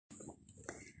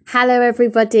Hello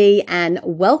everybody and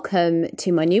welcome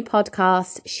to my new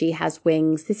podcast, She Has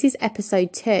Wings. This is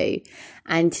episode 2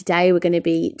 and today we're going to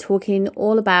be talking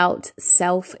all about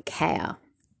self-care.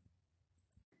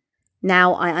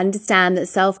 Now, I understand that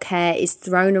self-care is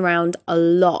thrown around a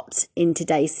lot in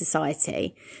today's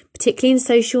society, particularly in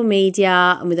social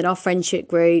media and within our friendship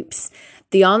groups.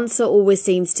 The answer always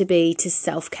seems to be to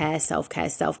self-care, self-care,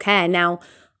 self-care. Now,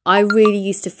 I really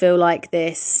used to feel like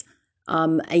this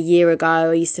a year ago.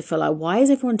 I used to feel like, why is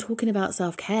everyone talking about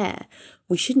self-care?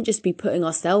 We shouldn't just be putting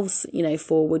ourselves,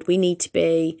 forward. We need to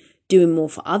be doing more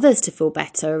for others to feel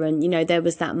better. And, there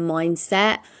was that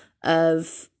mindset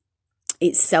of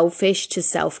it's selfish to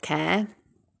self-care.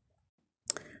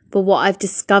 But what I've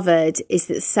discovered is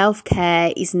that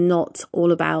self-care is not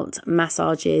all about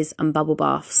massages and bubble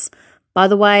baths. By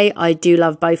the way, I do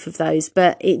love both of those,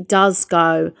 but it does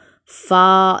go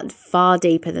far, far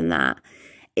deeper than that.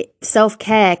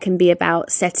 Self-care can be about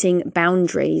setting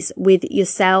boundaries with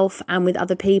yourself and with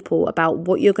other people about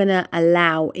what you're going to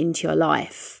allow into your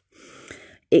life.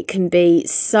 It can be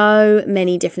so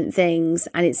many different things,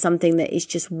 and it's something that is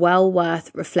just well worth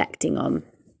reflecting on.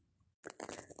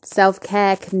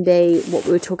 Self-care can be what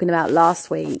we were talking about last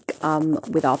week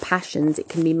with our passions. It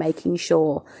can be making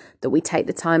sure that we take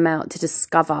the time out to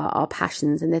discover our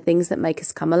passions and the things that make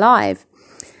us come alive.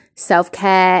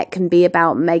 Self-care can be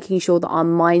about making sure that our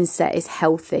mindset is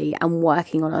healthy and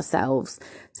working on ourselves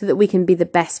so that we can be the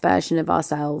best version of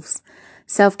ourselves.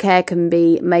 Self-care can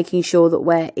be making sure that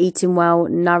we're eating well,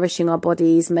 nourishing our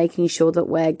bodies, making sure that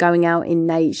we're going out in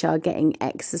nature, getting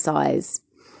exercise.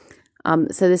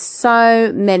 So there's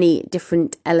so many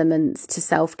different elements to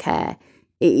self-care.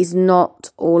 It is not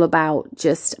all about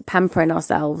just pampering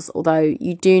ourselves, although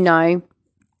you do know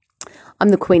I'm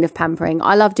the queen of pampering.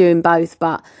 I love doing both,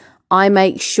 but I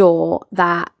make sure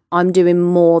that I'm doing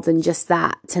more than just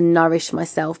that to nourish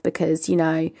myself because,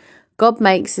 God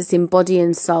makes us in body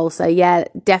and soul. So yeah,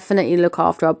 definitely look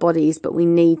after our bodies, but we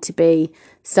need to be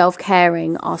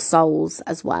self-caring our souls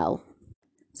as well.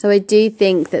 So I do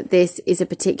think that this is a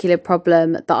particular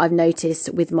problem that I've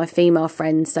noticed with my female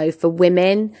friends. So for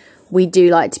women, we do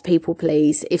like to people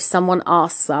please. If someone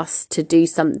asks us to do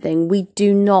something, we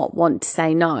do not want to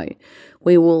say no.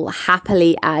 We will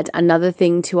happily add another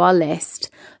thing to our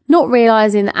list, not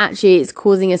realizing that actually it's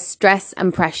causing us stress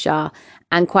and pressure.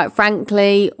 And quite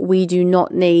frankly, we do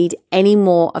not need any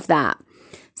more of that.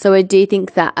 So I do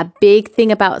think that a big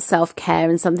thing about self-care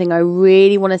and something I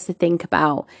really want us to think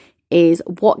about is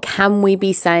what can we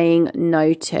be saying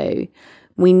no to?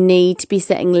 We need to be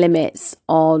setting limits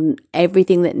on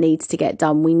everything that needs to get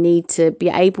done. We need to be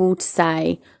able to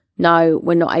say, no,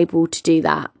 we're not able to do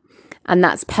that. And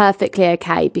that's perfectly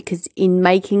okay because in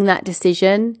making that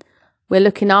decision, we're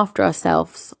looking after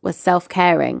ourselves. We're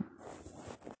self-caring.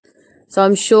 So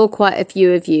I'm sure quite a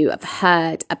few of you have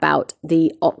heard about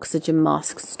the oxygen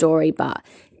mask story, but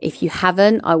if you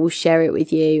haven't, I will share it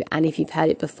with you. And if you've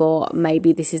heard it before,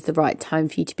 maybe this is the right time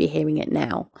for you to be hearing it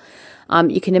now.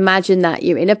 You can imagine that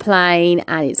you're in a plane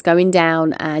and it's going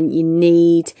down and you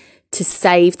need to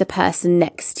save the person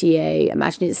next to you.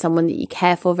 Imagine it's someone that you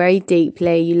care for very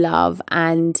deeply, you love,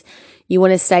 and you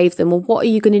want to save them. Well, what are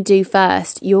you going to do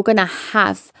first? You're going to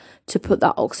have to put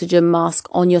that oxygen mask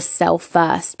on yourself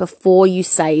first before you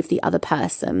save the other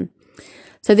person.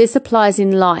 So this applies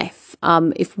in life.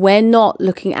 If we're not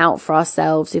looking out for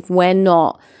ourselves, if we're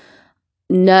not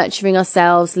nurturing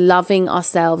ourselves, loving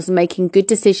ourselves, making good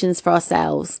decisions for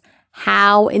ourselves,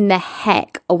 how in the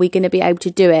heck are we going to be able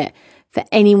to do it for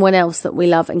anyone else that we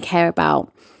love and care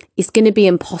about? It's going to be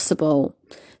impossible.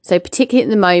 So particularly at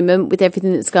the moment with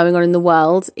everything that's going on in the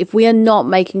world, if we are not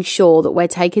making sure that we're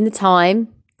taking the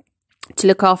time to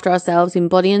look after ourselves in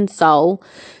body and soul.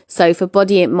 So for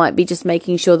body, it might be just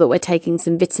making sure that we're taking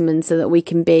some vitamins so that we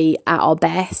can be at our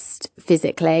best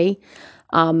physically.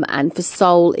 And for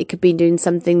soul, it could be doing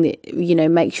something that,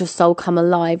 makes your soul come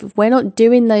alive. If we're not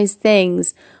doing those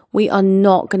things, we are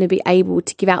not going to be able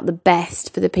to give out the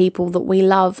best for the people that we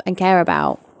love and care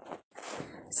about.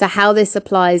 So how this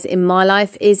applies in my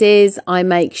life is I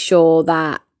make sure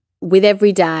that with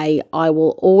every day, I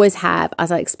will always have,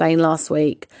 as I explained last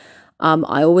week,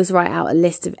 I always write out a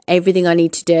list of everything I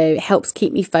need to do. It helps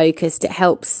keep me focused. It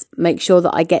helps make sure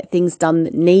that I get things done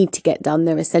that need to get done.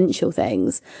 They're essential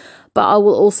things. But I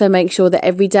will also make sure that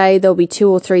every day there'll be 2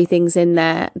 or 3 things in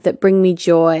there that bring me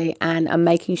joy, and I'm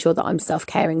making sure that I'm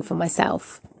self-caring for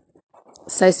myself.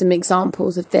 So some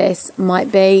examples of this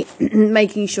might be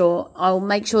I'll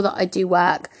make sure that I do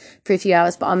work for a few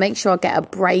hours, but I'll make sure I get a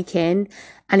break in,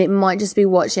 and it might just be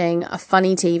watching a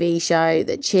funny TV show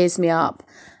that cheers me up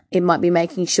It might be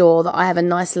making sure that I have a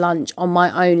nice lunch on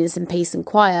my own in some peace and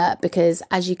quiet, because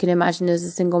as you can imagine, as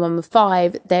a single mum of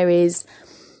 5, there is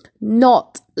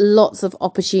not lots of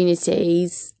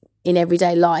opportunities in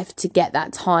everyday life to get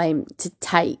that time to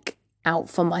take out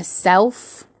for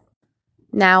myself.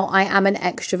 Now, I am an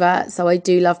extrovert, so I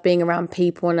do love being around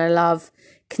people and I love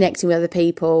connecting with other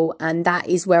people, and that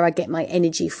is where I get my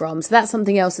energy from. So that's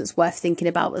something else that's worth thinking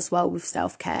about as well with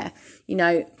self-care. You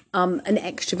know, an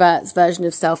extrovert's version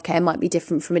of self-care might be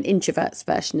different from an introvert's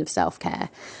version of self-care.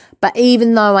 But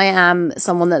even though I am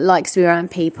someone that likes to be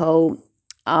around people,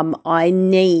 I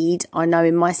know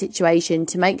in my situation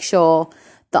to make sure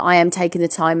that I am taking the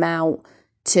time out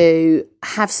to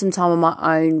have some time on my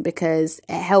own, because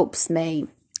it helps me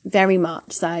very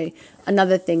much. So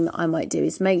another thing that I might do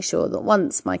is make sure that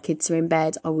once my kids are in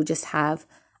bed, I will just have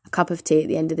a cup of tea at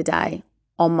the end of the day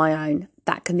on my own.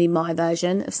 That can be my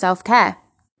version of self-care.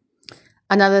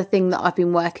 Another thing that I've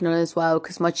been working on as well,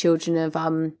 because my children have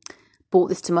brought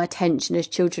this to my attention, as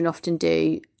children often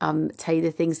do, tell you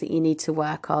the things that you need to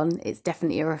work on. It's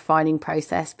definitely a refining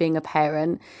process being a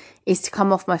parent, is to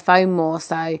come off my phone more.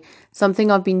 So something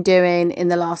I've been doing in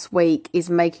the last week is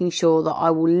making sure that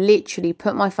I will literally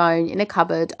put my phone in a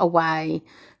cupboard away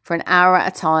for an hour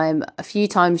at a time, a few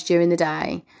times during the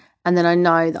day. And then I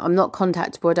know that I'm not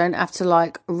contactable. I don't have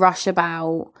to rush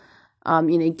about,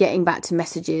 getting back to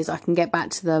messages. I can get back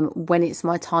to them when it's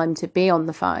my time to be on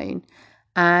the phone.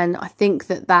 And I think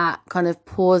that kind of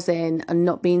pausing and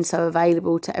not being so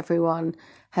available to everyone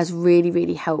has really,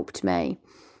 really helped me.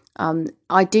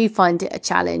 I do find it a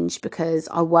challenge because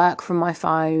I work from my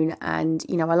phone and,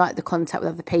 I like the contact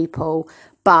with other people,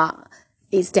 but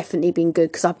it's definitely been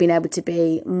good because I've been able to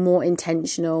be more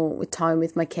intentional with time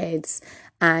with my kids.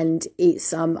 And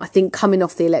it's, I think coming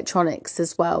off the electronics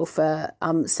as well for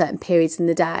certain periods in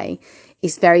the day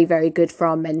is very, very good for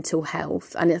our mental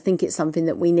health. And I think it's something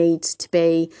that we need to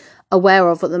be aware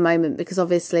of at the moment, because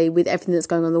obviously with everything that's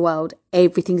going on in the world,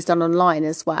 everything's done online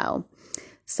as well.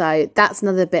 So that's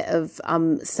another bit of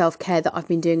self-care that I've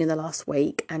been doing in the last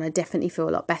week, and I definitely feel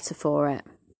a lot better for it.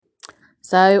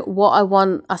 So what I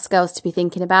want us girls to be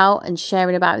thinking about and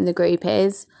sharing about in the group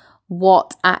is,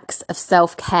 what acts of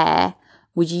self-care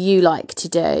would you like to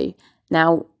do?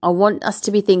 Now, I want us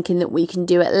to be thinking that we can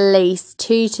do at least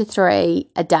 2 to 3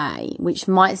 a day, which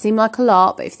might seem like a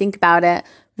lot, but if you think about it,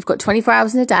 we've got 24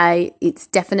 hours in a day. It's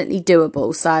definitely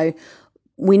doable. So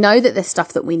we know that there's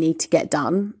stuff that we need to get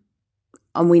done,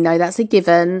 and we know that's a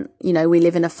given. We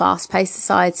live in a fast-paced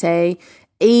society.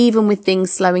 Even with things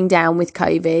slowing down with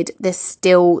COVID, there's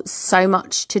still so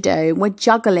much to do. We're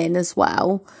juggling as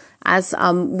well. As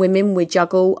women, we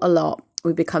juggle a lot.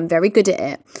 We become very good at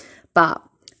it.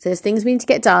 So there's things we need to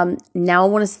get done. Now I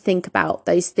want us to think about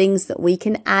those things that we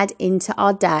can add into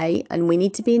our day, and we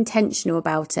need to be intentional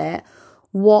about it.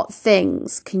 What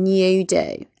things can you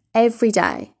do every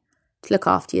day to look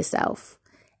after yourself?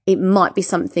 It might be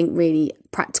something really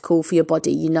practical for your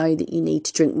body. You know that you need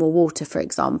to drink more water, for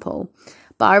example.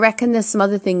 But I reckon there's some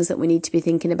other things that we need to be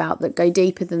thinking about that go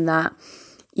deeper than that,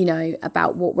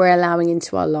 about what we're allowing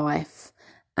into our life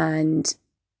and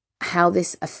how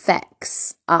this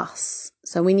affects us.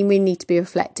 So we need to be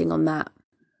reflecting on that.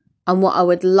 And what I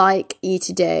would like you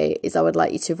to do is I would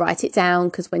like you to write it down,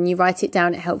 because when you write it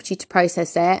down, it helps you to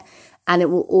process it, and it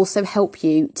will also help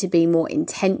you to be more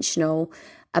intentional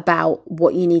about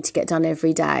what you need to get done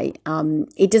every day.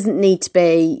 It doesn't need to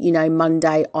be,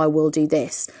 Monday, I will do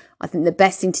this. I think the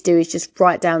best thing to do is just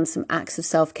write down some acts of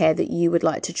self-care that you would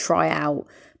like to try out,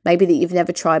 maybe that you've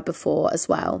never tried before as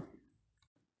well.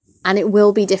 And it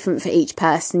will be different for each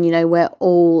person. We're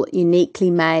all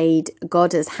uniquely made.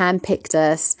 God has handpicked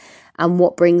us, and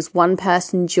what brings one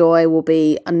person joy will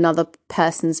be another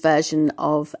person's version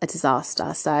of a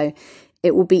disaster. So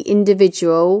it will be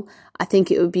individual. I think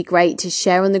it would be great to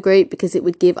share on the group, because it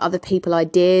would give other people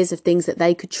ideas of things that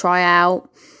they could try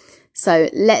out. So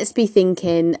let's be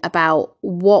thinking about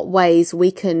what ways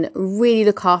we can really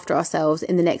look after ourselves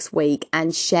in the next week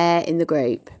and share in the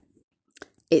group.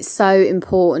 It's so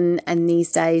important in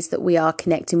these days that we are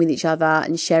connecting with each other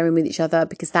and sharing with each other,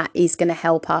 because that is going to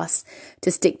help us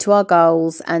to stick to our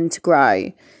goals and to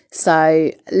grow.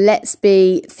 So let's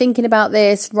be thinking about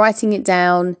this, writing it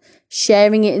down,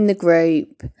 sharing it in the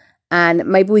group. And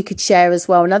maybe we could share as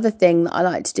well. Another thing that I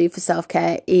like to do for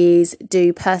self-care is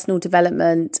do personal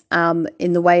development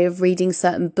in the way of reading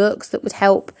certain books that would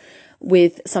help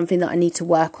with something that I need to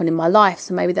work on in my life.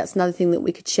 So maybe that's another thing that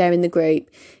we could share in the group,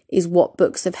 is what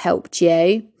books have helped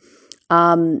you.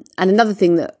 And another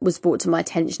thing that was brought to my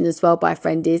attention as well by a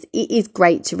friend is, it is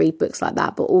great to read books like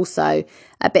that, but also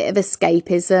a bit of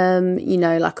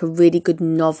escapism, like a really good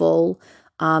novel.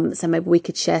 So maybe we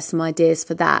could share some ideas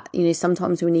for that. You know,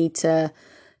 sometimes we need to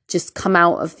just come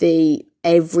out of the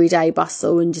everyday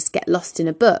bustle and just get lost in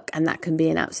a book. And that can be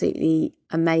an absolutely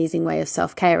amazing way of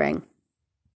self-caring.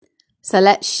 So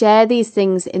let's share these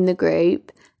things in the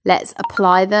group. Let's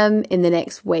apply them in the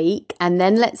next week. And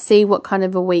then let's see what kind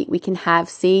of a week we can have.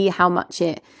 See how much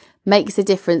it makes a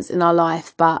difference in our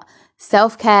life. But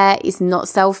self-care is not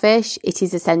selfish. It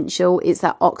is essential. It's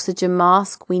that oxygen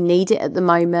mask. We need it at the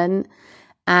moment.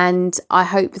 And I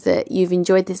hope that you've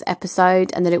enjoyed this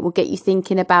episode and that it will get you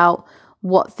thinking about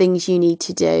what things you need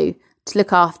to do to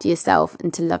look after yourself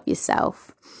and to love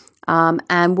yourself.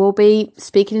 And we'll be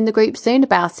speaking in the group soon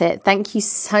about it. Thank you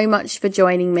so much for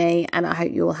joining me, and I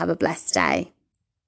hope you all have a blessed day.